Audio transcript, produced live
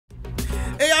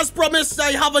Hey, as promised,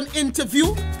 I have an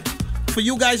interview for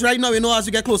you guys right now. You know, as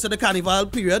we get closer to the carnival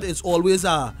period, it's always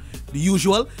the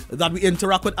usual that we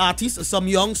interact with artists, some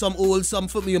young, some old, some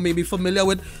you may be familiar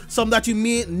with, some that you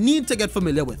may need to get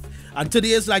familiar with. And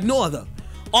today is like no other.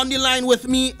 On the line with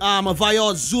me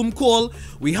via Zoom call,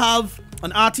 we have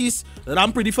an artist that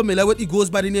I'm pretty familiar with. He goes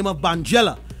by the name of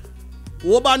Banjela.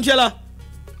 Oh, Banjela.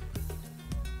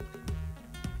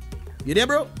 You there,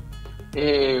 bro?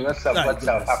 Hey, what's up? What's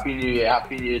up? Happy New Year.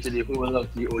 Happy New Year to the whole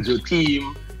of the Ojo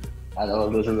team and all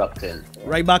those locked in.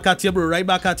 Right back at you, bro. Right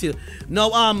back at you. Now,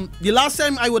 the last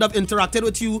time I would have interacted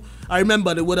with you, I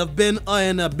remember it would have been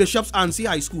in Bishop's Ansi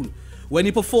High School when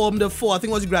he performed for, I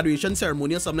think it was the graduation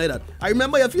ceremony or something like that. I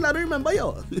remember you. I feel I don't remember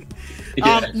you.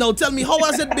 Now, tell me, how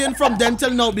has it been from then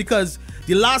till now? Because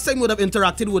the last time we would have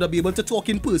interacted, we would have been able to talk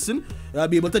in person,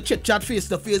 be able to chit-chat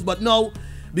face-to-face, but now,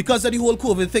 because of the whole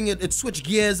COVID thing, it switched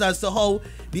gears as to how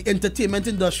the entertainment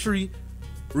industry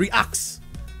reacts.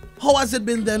 How has it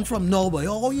been then from now, boy?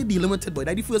 How are you dealing with it, boy?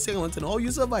 That's the first thing I want to know. How are you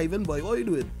surviving, boy? How are you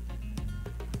doing?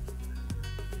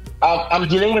 I'm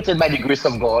dealing with it by the grace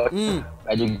of God,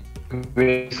 by the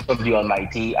grace of the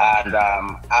Almighty, and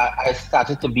I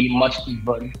started to be much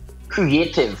even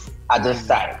creative at this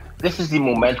time. This is the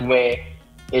moment where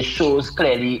it shows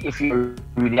clearly if you're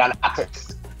really an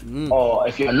artist. Or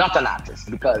if you're not an artist,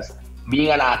 because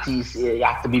being an artist, you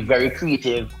have to be very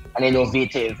creative and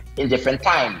innovative in different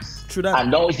times. True that. And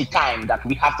now is the time that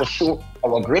we have to show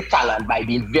our great talent by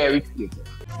being very creative.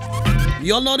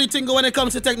 You all know the thing when it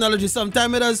comes to technology.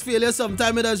 Sometimes it does failure,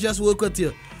 sometimes it does just work with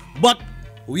you. But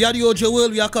we are the Ojo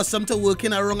world, we are accustomed to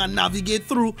working around and navigate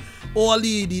through all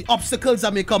the obstacles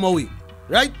that may come our way.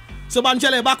 Right? So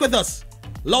Banjela, back with us.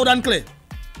 Loud and clear.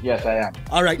 Yes, I am.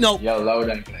 All right, now. Yeah, loud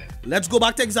and clear. Let's go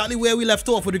back to exactly where we left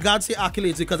off with regards to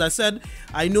accolades, because I said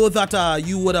I know that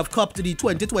you would have copped the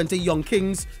 2020 Young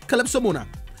Kings Calypso Monarch.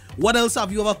 What else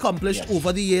have you accomplished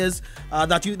over the years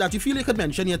that you feel you could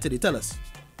mention here today? Tell us.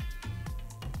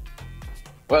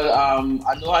 Well,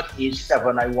 I know at age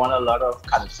 7 I won a lot of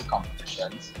Calypso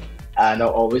competitions, and I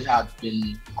always have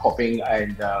been copping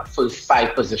in the first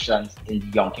 5 positions in the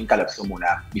Young King Calypso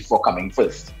Monarch before coming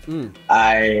first.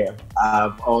 I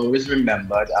have always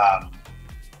remembered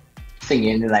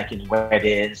singing like in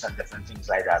weddings and different things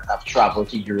like that. I've traveled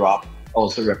to Europe,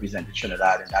 also represented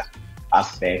Trinidad in that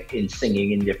aspect, in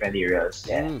singing in different areas.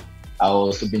 I've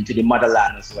also been to the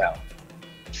motherland as well.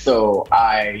 So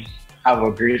I have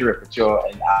a great repertoire,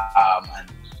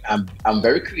 and I'm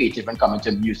very creative when coming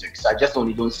to music. So I just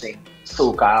only don't sing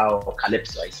soca or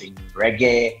calypso. I sing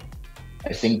reggae,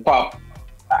 I sing pop,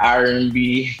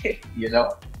 R&B, you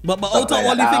know. But out of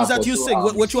all the things that you sing,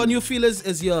 which one you feel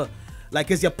is your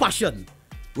passion?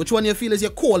 Which one you feel is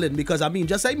your calling? Because I mean,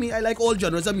 just like me, I like all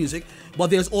genres of music, but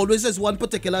there's always this one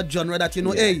particular genre that you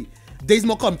know, hey, there's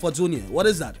more comfort zone here. What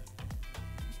is that?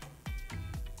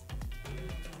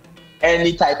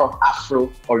 Any type of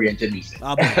Afro-oriented music.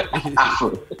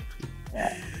 Afro.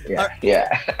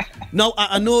 Yeah. Now,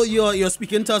 I know you're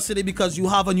speaking to us today because you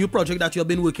have a new project that you've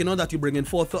been working on that you're bringing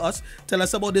forth to us. Tell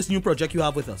us about this new project you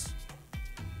have with us.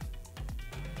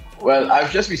 Well,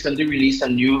 I've just recently released a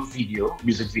new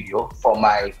music video for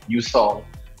my new song,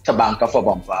 Tabanka for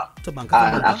Bumper. Tabanka for Bumper?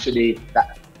 And actually,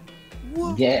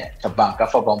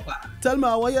 Tabanka for Bumper. Tell me,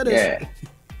 how are this?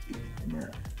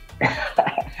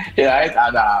 Right,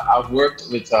 and I've worked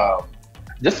with,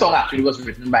 this song actually was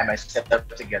written by myself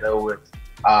together with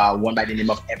one by the name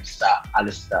of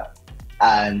Alistair.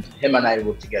 And him and I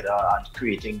worked together on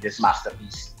creating this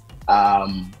masterpiece.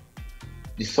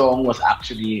 The song was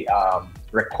actually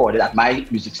recorded at my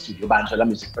music studio, Banjela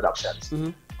Music Productions,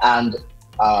 and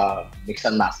mixed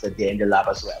and mastered there in the lab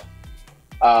as well.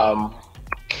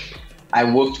 I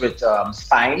worked with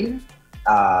Spine,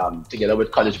 together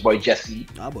with college boy Jesse,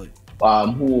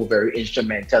 who were very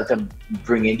instrumental to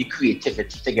bringing the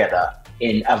creativity together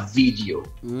in a video,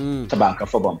 Tabanka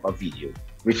for Bumper video,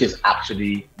 which is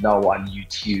actually now on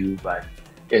YouTube, and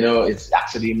you know, it's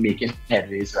actually making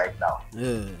headways right now.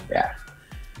 Yeah.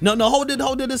 No, how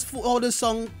did this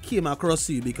song came across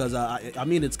you? Because I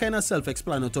mean, it's kind of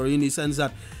self-explanatory in the sense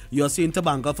that you're saying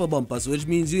Tabanka for Bumpers, which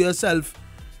means you yourself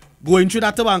going through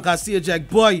that Tabanka stage like,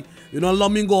 boy, you know,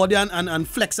 love me go there and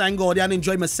flex and go there and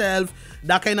enjoy myself,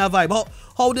 that kind of vibe.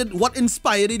 What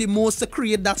inspired you the most to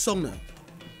create that song now?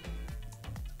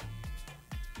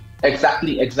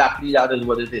 Exactly, that is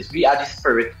what it is. We are the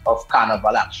spirit of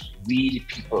carnival, actually. We the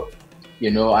people. You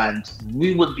know, and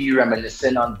we would be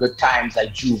reminiscing on good times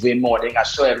like Juve morning. I'm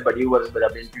sure everybody would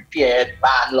have been prepared,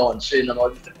 band launching and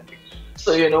all these different things.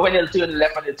 So, you know, when you turn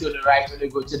left and you turn right, when you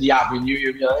go to the avenue,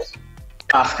 you realize,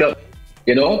 ask up,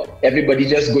 you know, everybody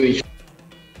just going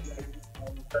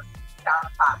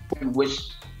in which,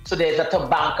 so there's a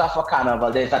Tabanka for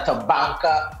Carnival, there's a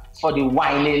Tabanka for the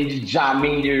whining, the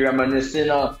jamming, the reminiscing,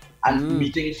 and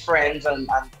meeting friends and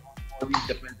all these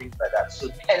different things like that. So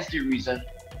hence the reason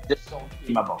this song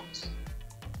came about.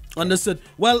 Understood.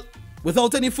 Well,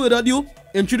 without any further ado,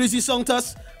 introduce the song to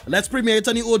us. Let's premiere it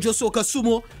on the Ojo Soca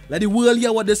Sumo. Let the world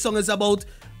hear what this song is about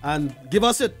and give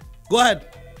us it. Go ahead.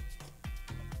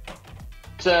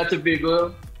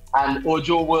 Tobago and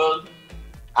Ojo World,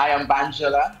 I am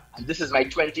Banjela, and this is my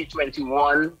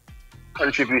 2021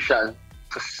 contribution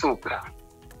to Soca.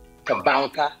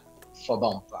 Tabanka for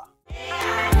bumper.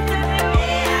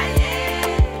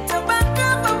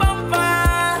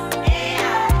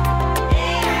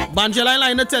 Banjela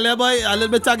line to tell you boy a little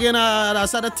bit again. I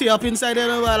started tear up inside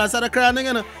there, I started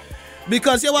crying,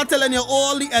 because you were telling you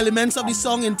all the elements of the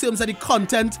song in terms of the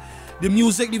content, the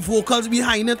music, the vocals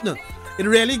behind it. No? It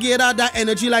really gave that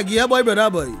energy like, yeah boy, brother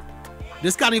boy.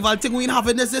 This carnival thing we ain't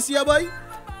having this year boy.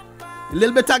 A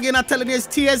little bit again, I telling you there's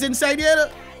tears inside here.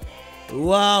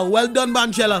 Wow, well done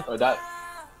Banjela. Oh, that.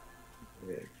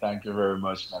 Yeah, thank you very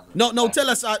much. No, tell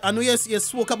us, I know you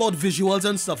spoke about visuals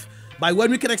and stuff. By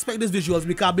when we can expect these visuals,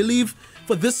 because I believe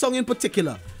for this song in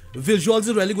particular, visuals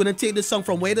is really going to take this song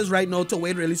from where it is right now to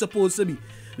where it really supposed to be.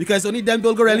 Because only them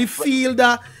people really feel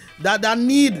that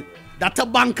need, that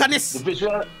tabankaness. The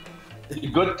visual, the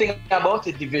good thing about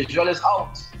it, the visual is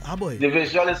out. Ah boy. The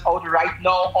visual is out right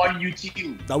now on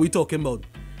YouTube. That we talking about.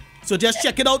 So just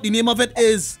check it out. The name of it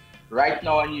is right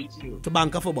now on YouTube.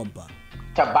 Tabanka for Bumper.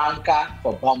 Tabanka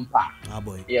for Bumper. Ah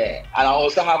boy. Yeah. And I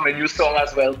also have a new song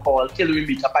as well called Till We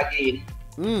Meet Up Again.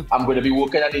 I'm going to be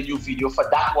working on a new video for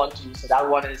that one too. So that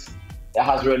one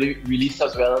has really released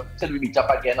as well. Till We Meet Up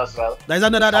Again as well. There's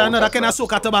another kind of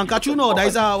soca Tabanka tune or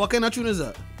there's what kind of tune is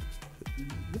that?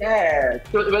 Yeah.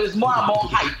 So it's more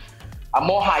hype. I'm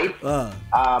more hype.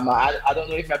 I don't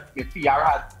know if my PR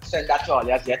had sent that to all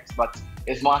yet, but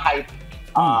it's more hype.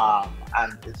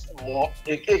 And it's more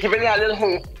it's giving me a little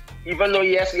hope. Even though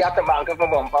yes, we have to bank for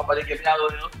bumper, but they give me a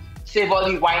little save all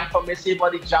the wine for me, save all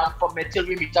the jam for me till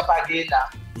we meet up again now.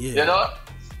 Yeah. You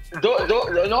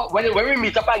know, when we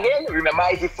meet up again, remember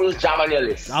it's the full jam on your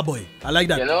list. Ah boy, I like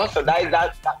that. You know, so that is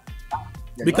that.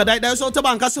 Because that's how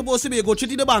Tabanka supposed to be. You go to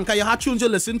the banker, you have tunes you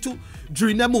listen to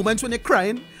during the moments when they're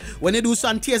crying, when they do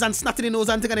some tears and snotting in nose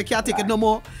and they can't take it no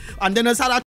more. And then there's how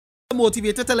that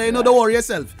motivated to tell you, don't worry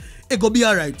yourself. It go be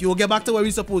alright. You'll get back to where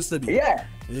we're supposed to be.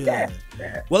 Yeah.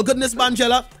 Well, goodness,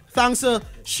 Banjela, thanks for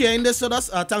sharing this with us.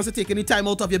 Thanks for taking the time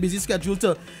out of your busy schedule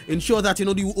to ensure that,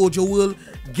 the Ojo world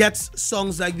gets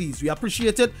songs like these. We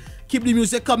appreciate it. Keep the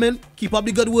music coming. Keep up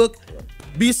the good work.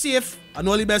 Be safe. And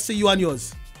all the best to you and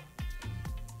yours.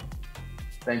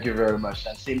 Thank you very much.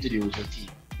 And same to the Ojo team.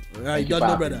 All right, done,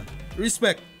 no brother.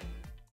 Respect.